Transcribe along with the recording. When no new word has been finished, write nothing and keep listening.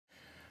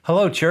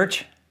Hello,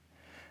 church.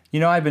 You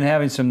know, I've been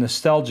having some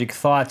nostalgic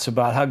thoughts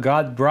about how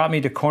God brought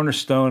me to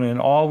Cornerstone and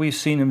all we've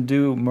seen Him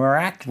do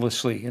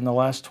miraculously in the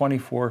last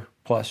 24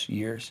 plus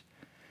years.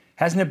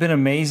 Hasn't it been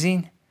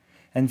amazing?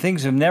 And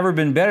things have never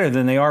been better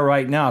than they are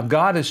right now.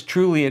 God is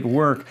truly at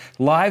work.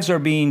 Lives are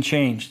being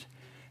changed.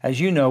 As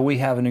you know, we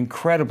have an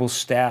incredible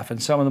staff and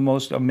some of the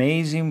most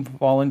amazing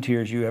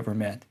volunteers you ever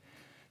met.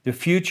 The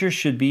future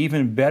should be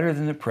even better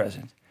than the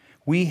present.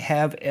 We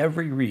have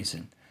every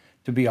reason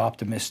to be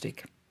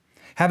optimistic.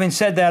 Having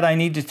said that, I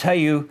need to tell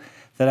you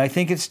that I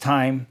think it's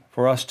time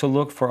for us to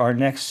look for our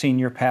next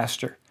senior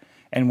pastor.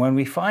 And when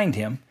we find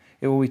him,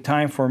 it will be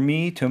time for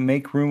me to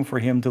make room for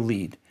him to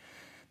lead.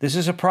 This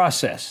is a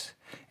process,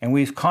 and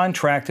we've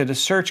contracted a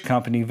search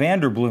company,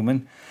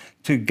 Vanderbloemen,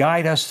 to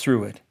guide us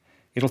through it.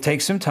 It'll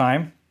take some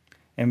time,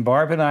 and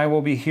Barb and I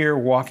will be here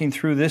walking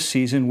through this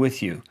season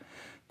with you.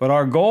 But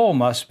our goal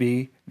must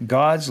be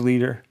God's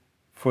leader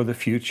for the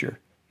future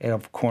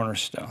of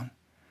Cornerstone.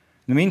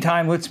 In the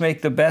meantime, let's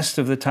make the best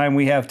of the time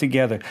we have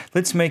together.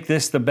 Let's make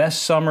this the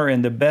best summer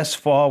and the best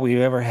fall we've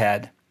ever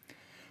had.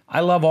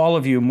 I love all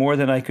of you more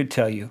than I could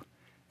tell you,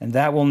 and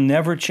that will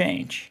never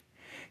change.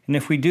 And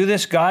if we do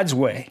this God's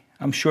way,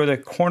 I'm sure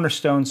that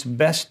Cornerstone's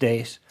best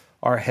days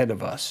are ahead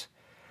of us.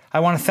 I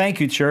want to thank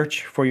you,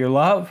 church, for your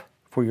love,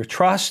 for your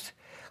trust.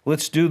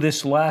 Let's do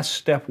this last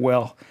step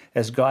well,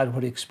 as God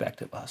would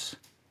expect of us.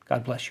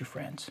 God bless you,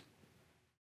 friends.